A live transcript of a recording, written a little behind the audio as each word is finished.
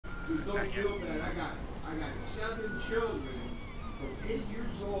Just don't feel bad. I got 7 children from 8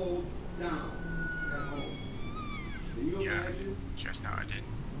 years old down at home. Can you imagine? Just now I did.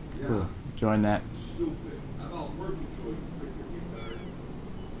 Yeah. Cool. Join that. Stupid. How about work control, you freaking retard?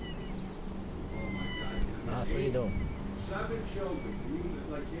 Oh my God. What are you doing? 7 children. Use it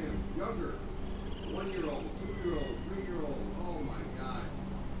like him. Younger. 1-year-old, 2-year-old, 3-year-old. Oh my God.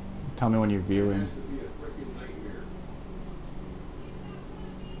 Tell me when you're It viewing. has to be a freaking nightmare.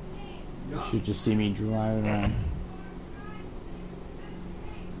 You Yup. should just see me drive around.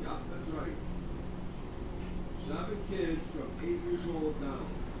 Yup, that's right. 7 kids from 8 years old down.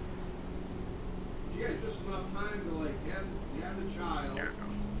 She had just enough time to like have a child.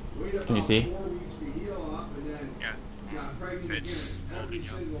 Wait about Can you see? 4 weeks to heal up, and then got pregnant It's again every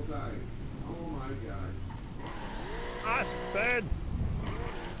holding up. single time. Oh my God. That's bad.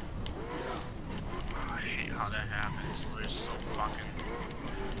 Yeah. Oh, I hate how that happens. It's so fucking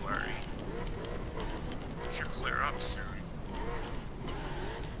blurry. Should clear up soon.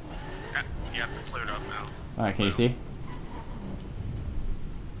 Yep, it cleared up now. Alright, can you see?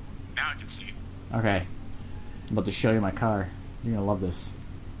 Now I can see. Okay. I'm about to show you my car. You're gonna love this.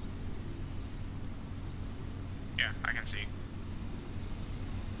 Yeah, I can see.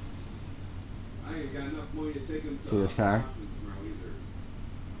 I ain't got enough money to take him to See this car? either.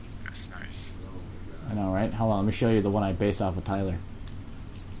 That's nice. Oh my I God. know, right? Hold on, let me show you the one I based off of Tyler.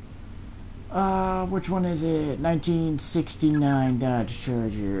 Which one is it? 1969 Dodge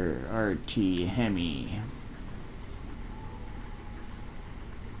Charger RT Hemi.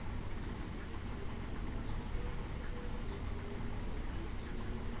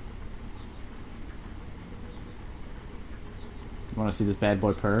 You want to see this bad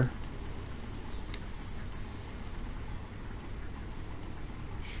boy purr?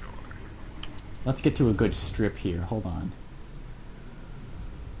 Sure. Let's get to a good strip here. Hold on.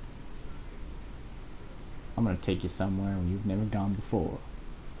 I'm gonna take you somewhere where you've never gone before.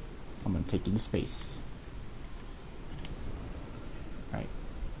 I'm gonna take you to space. Right.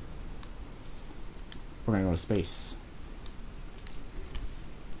 We're gonna go to space.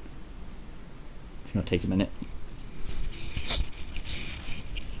 It's gonna take a minute.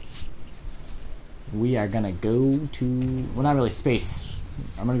 We are gonna go to... well, not really space.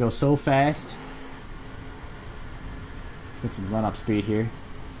 I'm gonna go so fast. Let's get some run-up speed here.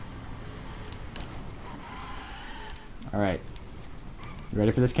 Alright. You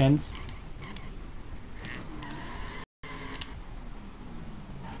ready for this, Kenz?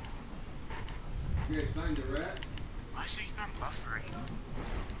 You guys find the rat? Why is he not buffering?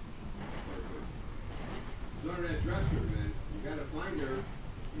 She's under that dresser, man. You gotta find her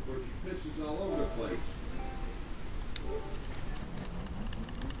before she pisses all over the place.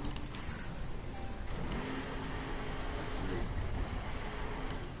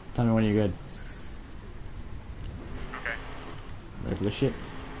 Tell me when you're good. Okay. Ready for this shit?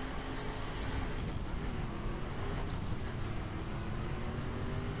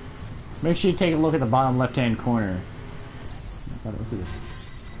 Make sure you take a look at the bottom left-hand corner. Alright, let's do this.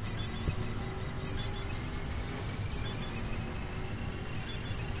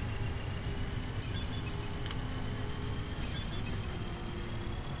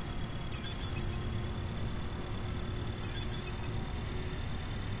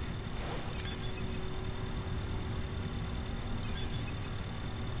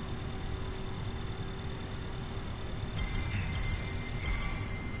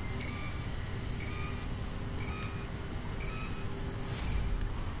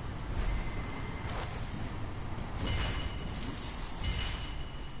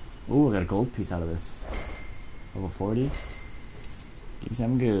 Ooh, I got a gold piece out of this. Level 40. Give me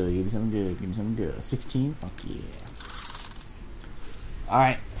something good, give me something good, give me something good. 16? Fuck yeah.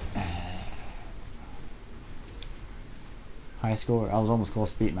 Alright. High score. I was almost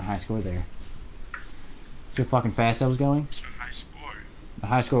close to beating my high score there. See how fucking fast I was going? It's a high score. My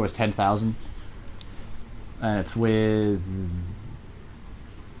high score was 10,000. And it's with...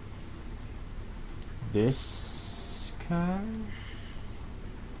 this car?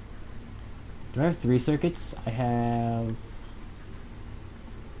 Do I have 3 circuits? I have...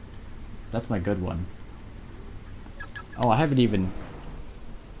 that's my good one. Oh, I haven't even...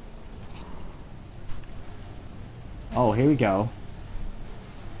 oh, here we go.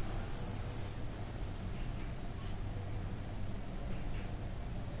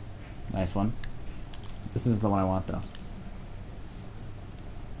 Nice one. This is the one I want, though.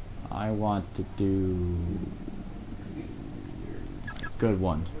 I want to do... good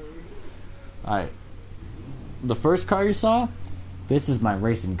one. Alright. The first car you saw, this is my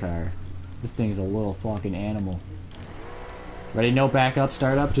racing car. This thing's a little fucking animal. Ready? No backup,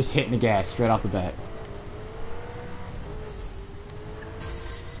 start up, just hitting the gas straight off the bat.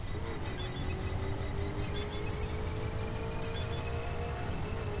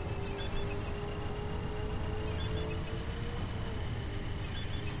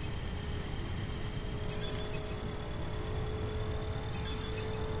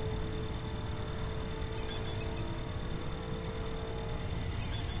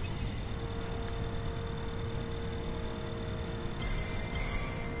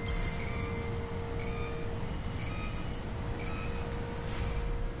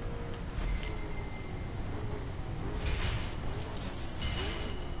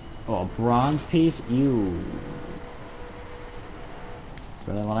 Oh, a bronze piece? Ew. It's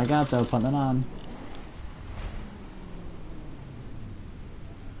better than what I got though, putting it on.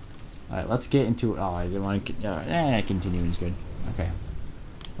 Alright, let's get into... Oh, I didn't want to... continuing is good. Okay.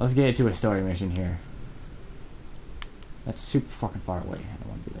 Let's get into a story mission here. That's super fucking far away. I don't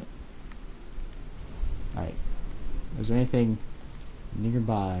want to do that. Alright. Is there anything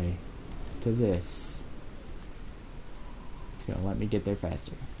nearby to this? It's gonna let me get there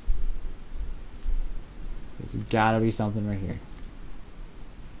faster. There's gotta be something right here.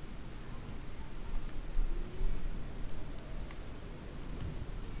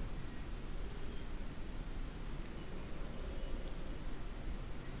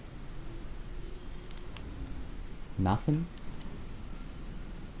 Nothing?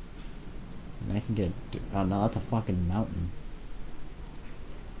 And I can get a... Oh no, that's a fucking mountain.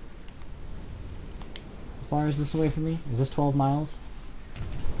 How far is this away from me? Is this 12 miles?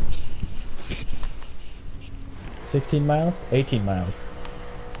 16 miles? 18 miles.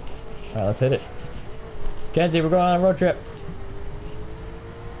 Alright, let's hit it. Kenzie, we're going on a road trip.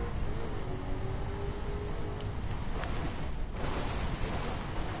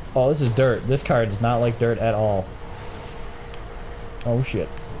 Oh, this is dirt. This car does not like dirt at all. Oh shit.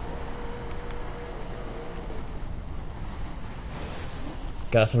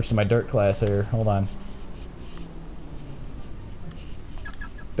 Gotta switch to my dirt class here. Hold on.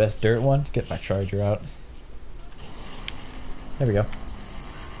 Best dirt one? Get my charger out. There we go.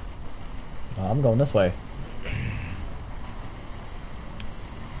 I'm going this way.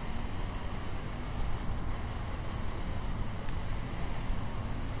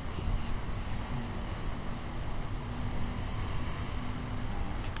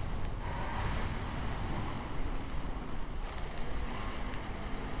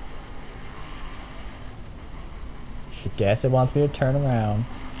 I guess it wants me to turn around.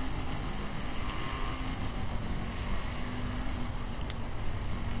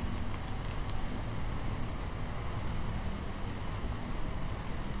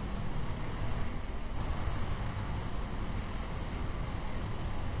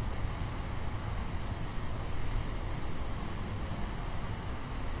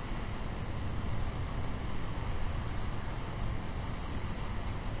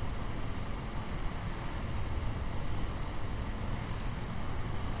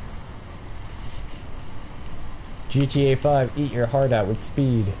 GTA 5, eat your heart out with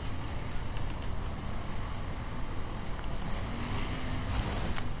speed.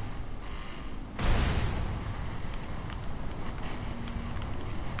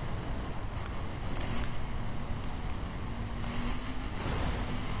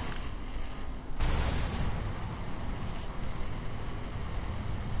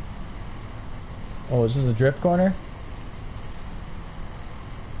 Oh, is this a drift corner?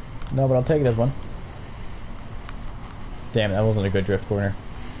 No, but I'll take it as one. Damn, that wasn't a good drift corner.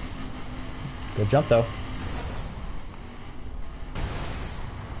 Good jump, though.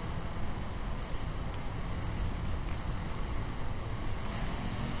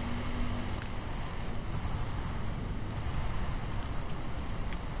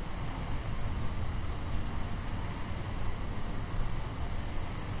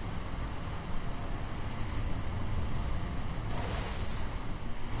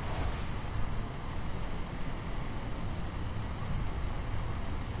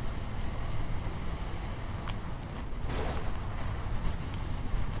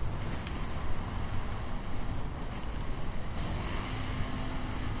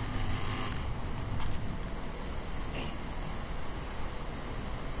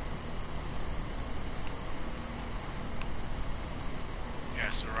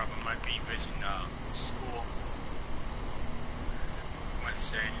 So Robin might be visiting school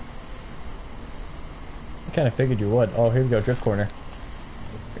Wednesday. I kind of figured you would. Oh, here we go, drift corner.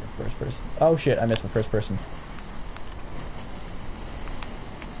 First person. Oh shit, I missed my first person.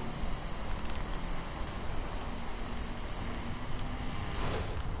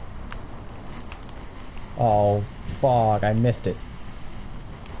 Oh, fuck, I missed it.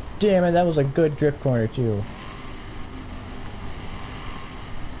 Damn it, that was a good drift corner too.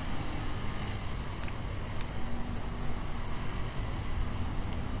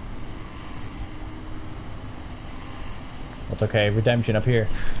 That's okay, redemption up here.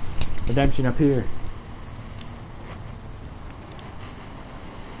 Redemption up here.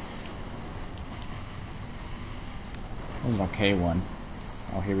 That was an okay one.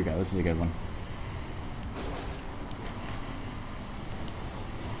 Oh, here we go. This is a good one.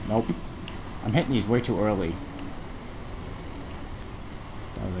 Nope. I'm hitting these way too early.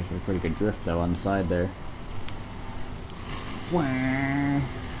 That was actually a pretty good drift, though, on the side there. Wah.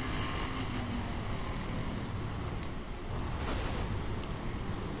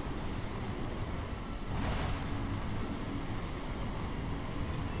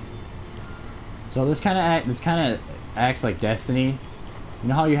 So this kind of acts like Destiny. You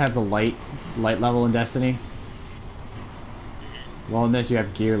know how you have the light level in Destiny? Well, in this you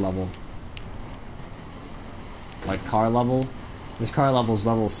have gear level. Like car level. This car level is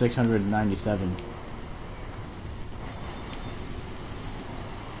level 697.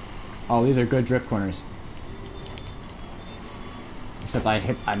 Oh, these are good drift corners. Except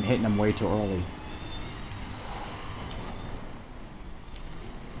I'm hitting them way too early.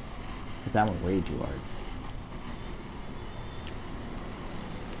 Hit that one way too hard.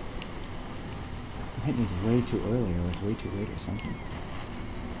 I'm hitting these way too early, or like way too late or something.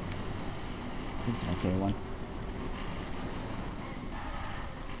 It's an okay one.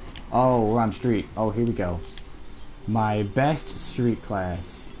 Oh, we're on street. Oh, here we go. My best street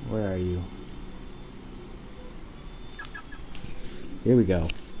class. Where are you? Here we go.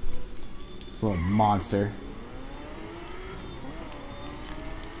 This little monster.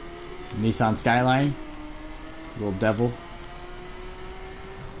 Nissan Skyline. Little devil.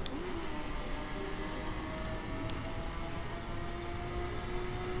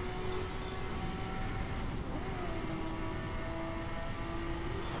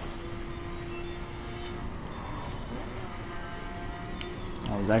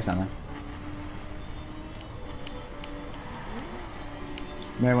 Oh, Zach's on there.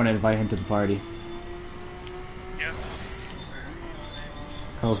 May want to invite him to the party. Yep.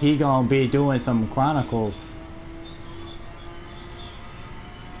 Oh, he gonna be doing some chronicles.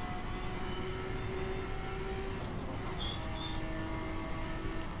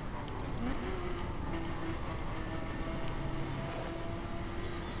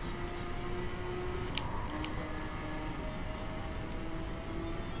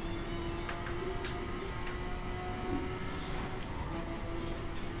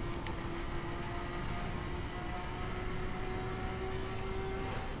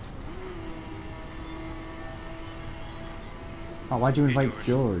 Oh, why'd you invite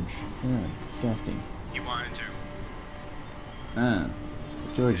George? Yeah, disgusting. He wanted to.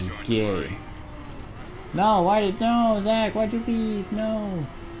 George is Join the gay. party. No, no, Zach, why'd you leave? No.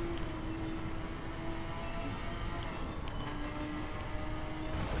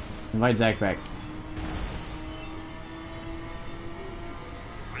 Invite Zach back.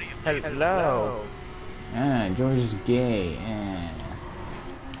 What do you think? Hello. George is gay.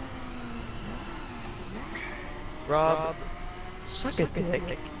 Rob, suck a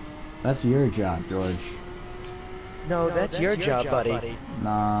dick. That's your job, George. No, that's your job, buddy.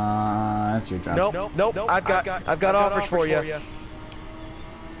 Nah, that's your job. Nope. I've got offers for you.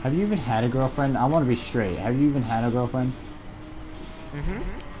 Have you even had a girlfriend? I want to be straight. Have you even had a girlfriend? Mm-hmm.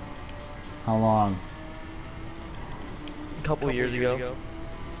 How long? A couple years ago.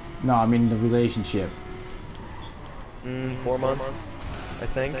 No, I mean the relationship. 4 months, I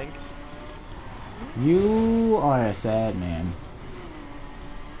think. You are a sad man.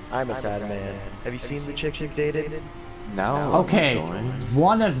 I'm a sad man. Have you seen the chicks you've dated? No. Okay,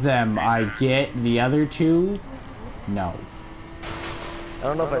 one of them I get, the other two, no. I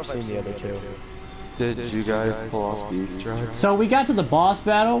don't know if I've seen the other two. Did you guys pull off the Easter egg? So we got to the boss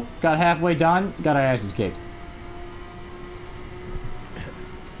battle, got halfway done, got our asses kicked.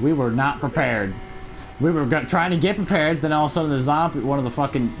 We were not prepared. We were trying to get prepared, then all of a sudden the zombie, one of the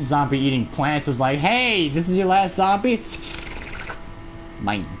fucking zombie eating plants was like, "Hey, this is your last zombie?"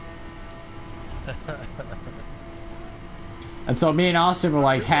 Mine. And so me and Austin were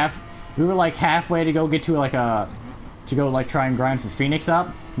like halfway to go get to like try and grind for Phoenix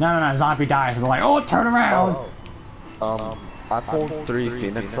up. No, zombie dies. And we're like, "Oh, turn around." I pulled 3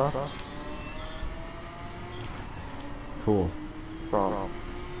 Phoenix ups. Cool.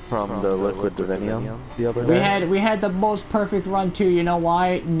 From the Liquid Divinium the other day. We had the most perfect run too. You know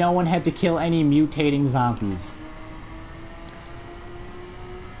why? No one had to kill any mutating zombies.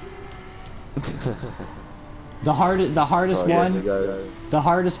 The hardest So I guess you one. guys- The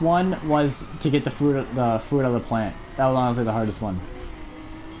hardest one was to get the fruit out of the plant. That was honestly the hardest one.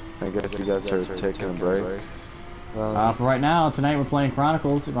 I guess you guys are taking a break. For right now, tonight we're playing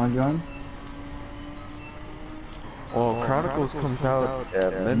Chronicles. If you want to join. Well, Chronicles comes out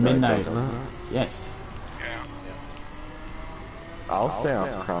at midnight, doesn't it? Yes. Yeah. I'll stay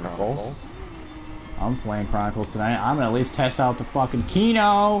on Chronicles. I'm playing Chronicles tonight. I'm gonna at least test out the fucking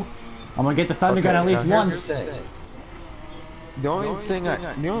Kino. I'm gonna get the Thunder Gun at least once. The only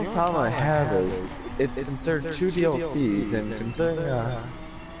problem I have is it's considered 2 DLCs, and considering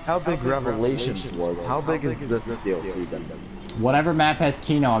how big Revelations was, how big is this DLC then? Whatever map has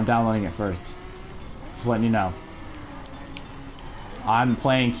Kino, I'm downloading it first. Just letting you know. I'm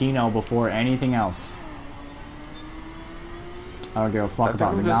playing Kino before anything else. I don't give a fuck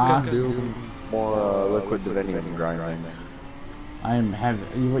about I'm the just knock. gonna do more Liquid Divinium grinding.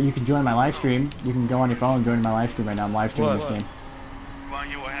 You can join my live stream. You can go on your phone and join my live stream right now. I'm live streaming this game. Want to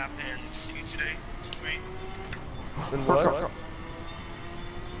hear what happened in City today? Wait. And what?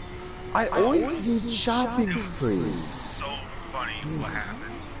 I always need shopping It was free. so funny what happened.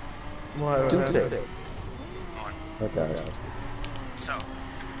 What Do happened? it. On. Okay. So,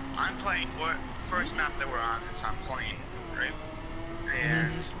 I'm playing what first map that we're on is I'm playing, right?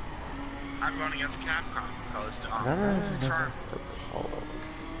 And I'm running against Capcom because Charm.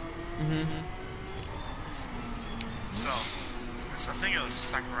 So, I think it was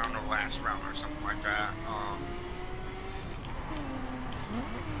second round or last round or something like that.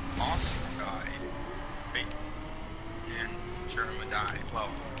 Austin died. Right? And Sherman died. Well,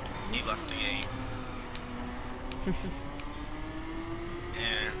 he left the game.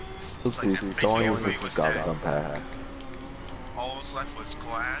 And Let's see, so I use this Goblin pack. all was left was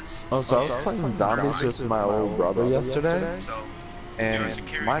glass. Oh, so I was playing zombies with my old brother yesterday, So and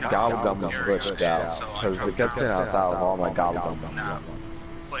my Gobblegum was glitched out, because it kept saying I was out of all my Gobblegum now lessons.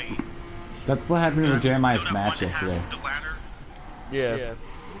 play. That's what happened to Jeremiah's Build up match one half yesterday. of the ladder. Yeah.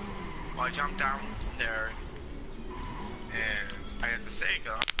 Well, I jumped down there, and I had the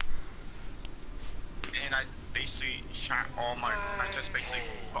Sega, and I basically shot I just basically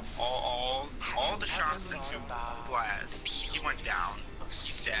put all the shots into glass. He went down.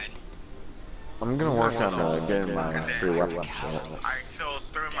 He's dead. I'm gonna work on getting my And then 3 weapon set. I killed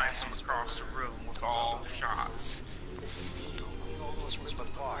thermites from across the room with all shots.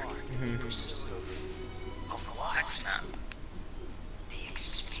 Next map.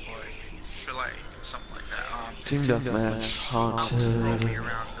 Chalet, something like that. Team Deathmatch, Haunted, Roaming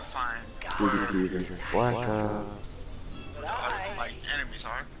around to find DDP versus Black Ops. like enemies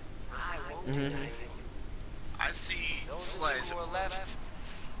are. I see Sledge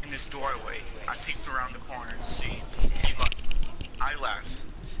in this doorway. I peeked around the corner to see. I left,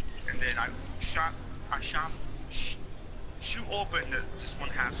 and then I shoot open this one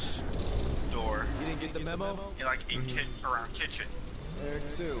half door. You didn't get the memo? Like around kitchen. Eric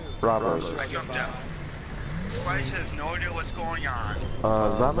Sue. Robert. I jumped down. Sledge has no idea what's going on.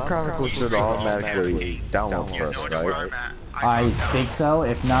 Zombie Chronicles should automatically download He has first, no idea where right? I'm at. I jumped down. think so.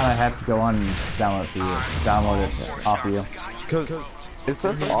 If not, I have to go on and download it off of you. Because it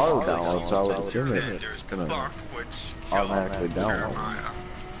says auto download, so I would assume Then it's there's gonna Buck, which killed automatically download. Jeremiah.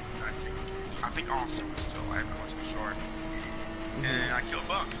 I think Austin was still alive, I wasn't sure. And I killed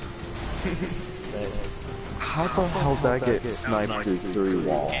Buck. How the hell did I get sniped through 3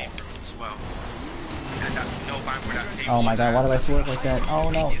 walls? As well. And no mind where that table Oh my was god, at. why did I swerve like that? Oh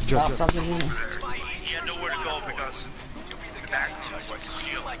no, drop something. He had nowhere to go because the background was a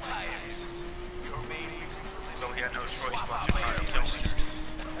shield. So he had no choice but to try to kill me.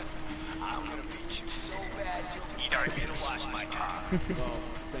 He died being Oh,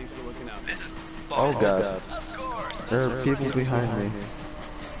 thanks for looking out. This is Oh Buck. god. There are people behind me.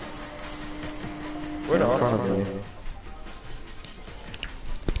 We're In not front of me.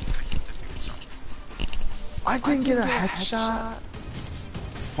 I didn't get a headshot.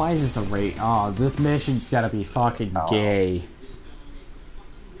 Why is this a rate? Oh, this mission's gotta be fucking gay.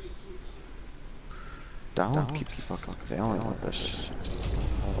 Down keeps fucking failing with this shit.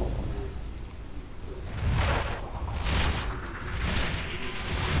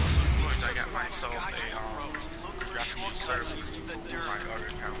 I got myself a refuge service for my other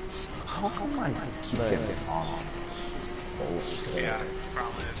accounts. How come I keep getting spawned? This is bullshit. Yeah,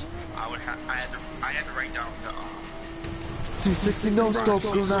 problem is, I had to write down the 260 no scope,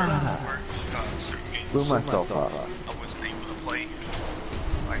 server Granada. number because certain games Blew myself up. I wasn't able to play,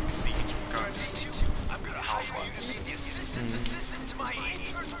 like Siege, because how it was.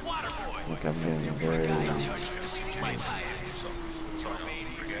 Look, I'm getting very... So I don't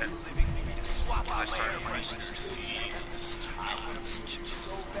forget. I started playing these two games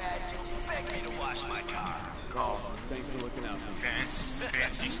called Thanks for looking out for me.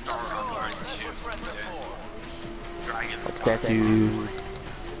 Fancy Star Award 2 Dragon Star. That dude.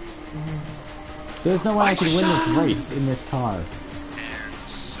 There's no way I can win this race in this car. And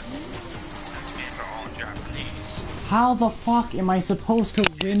since games are all in Japanese, How the fuck am I supposed to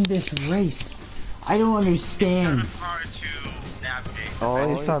win this race? I don't understand. it's hard to navigate. Oh, at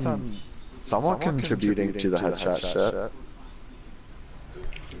least somewhat contributing to the headshot shit.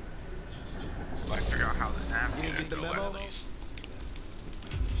 I figure out how to navigate it at least.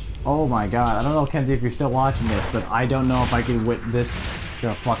 Oh my god, I don't know, Kenzie, if you're still watching this, but I don't know if I can win this. It's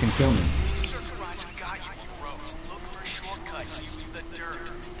gonna fucking kill me.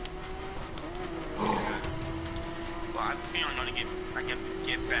 Well, I have a feeling I'm gonna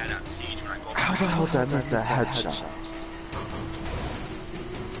get bad at Siege when I go How the hell did I miss that headshot?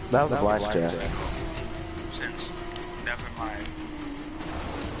 That was a blackjack. since never mind.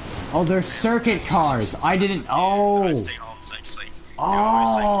 Oh, they're circuit cars. I didn't. Oh.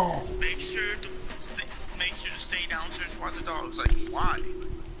 Oh. Make sure to stay downstairs for the dogs. Like, why?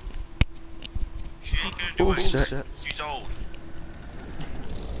 She ain't gonna do Oh it. shit. She's old.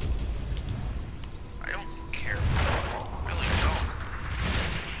 I don't care for her. I really don't.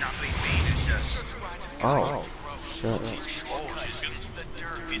 Not being mean, it's just Oh shit. she's old. She's gonna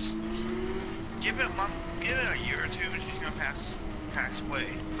give it a month, give it a year or two, and she's gonna pass away.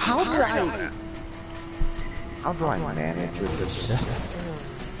 How do I know I? that. How do I manage with this shit?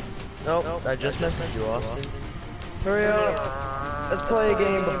 Nope, I just messaged you, Austin. Hurry up! Let's play a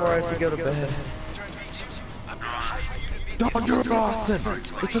game before I have to go to bed. Don't do it, Austin!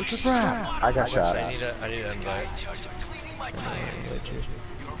 It's a trap! I got shot I at. need an invite.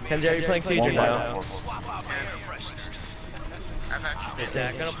 Kenzie, are you playing Siege or no? I've actually Is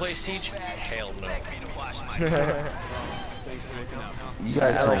Zach gonna play Siege? Hell no. You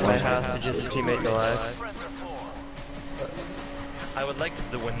guys I don't like my win. hostages and teammates alive. I would like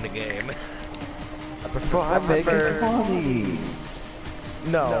to win the game. I prefer. Bro, I'm making funny.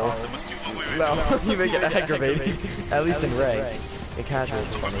 No. That was too what we were No, doing. you make it aggravating. At least in rank. In casual, it's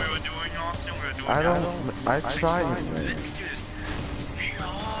What funny. we were doing, Austin, we were doing. I don't. I try anything. Let's do this.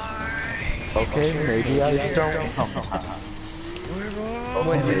 Okay, maybe I don't sometimes.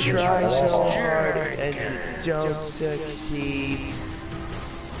 When you try so hard and you don't succeed.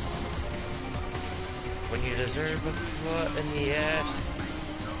 When you deserve a foot in the ass.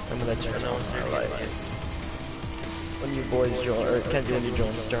 I'm gonna turn on my light. When you boys join, or Kenzie, when you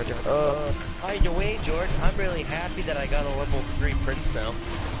join, start to. By the way, George, I'm really happy that I got a level 3 prince now.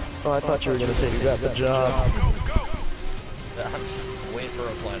 Oh, I thought you were gonna say you got the job. I'm waiting for a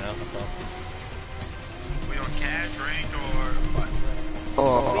reply now. That's all. We on cash rank or what?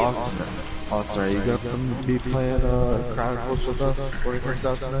 Oh, awesome. Austin, are you gonna be playing Chronicles with us when it comes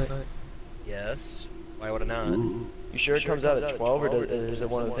out tonight? Yes. Why would I not? You sure it comes out at 12 or is it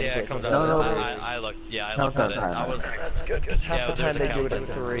one of the things? Yeah, it comes out. No, I looked. Yeah, I looked at it. Countdown I was. That's good, because half the time they do it in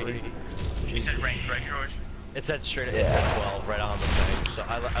 3. You said rank, right, George? It said straight at Yeah. 12 right on the thing. So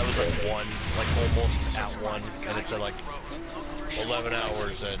I was like 1, like almost at 1, and it said like 11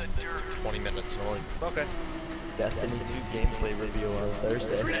 hours and 20 minutes. And I'm like, okay. Destiny 2 gameplay review on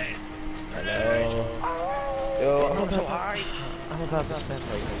Thursday. I know. Yo, I'm about to spend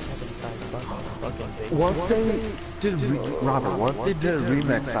like $75 on a fucking thing. What if they did, Robert? What if they did a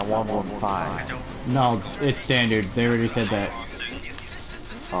remix on 115? No, it's standard. They already said that.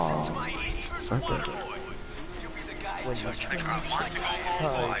 Oh, okay. When you Like, I want to go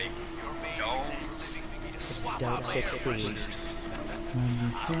home, like, don't. succeed.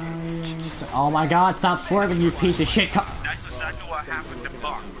 Oh my god, stop swerving, you piece of shit car. That's exactly what happened to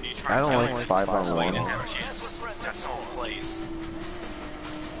Buck when you try I to don't kill like him. 5-on-1. Chance. That's all it plays.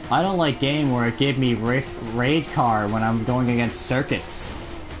 I don't like game where it gave me rage car when I'm going against circuits.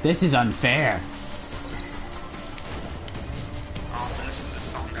 This is unfair. Also, this is a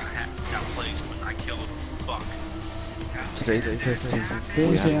song that plays when I kill Buck. Today's 15th. We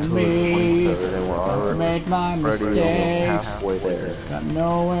Vision have to me, 27 and we're already made my almost mistakes, halfway there. got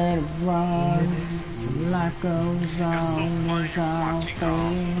nowhere to run. Life goes It's so on funny as I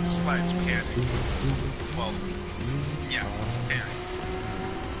watching Sledge fade. Panic. Well, yeah, Panic.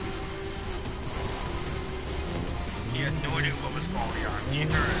 He had no idea what was going on. He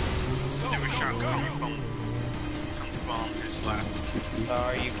heard there were shots coming from his left.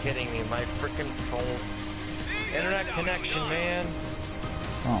 Are you kidding me? My freaking phone. Internet connection, man.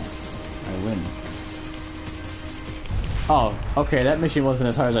 Oh, I win. Oh, okay, that mission wasn't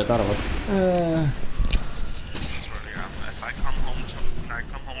as hard as I thought it was. That's really, if I come home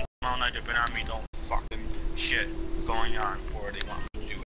tomorrow night, I've been on me, don't shit going on.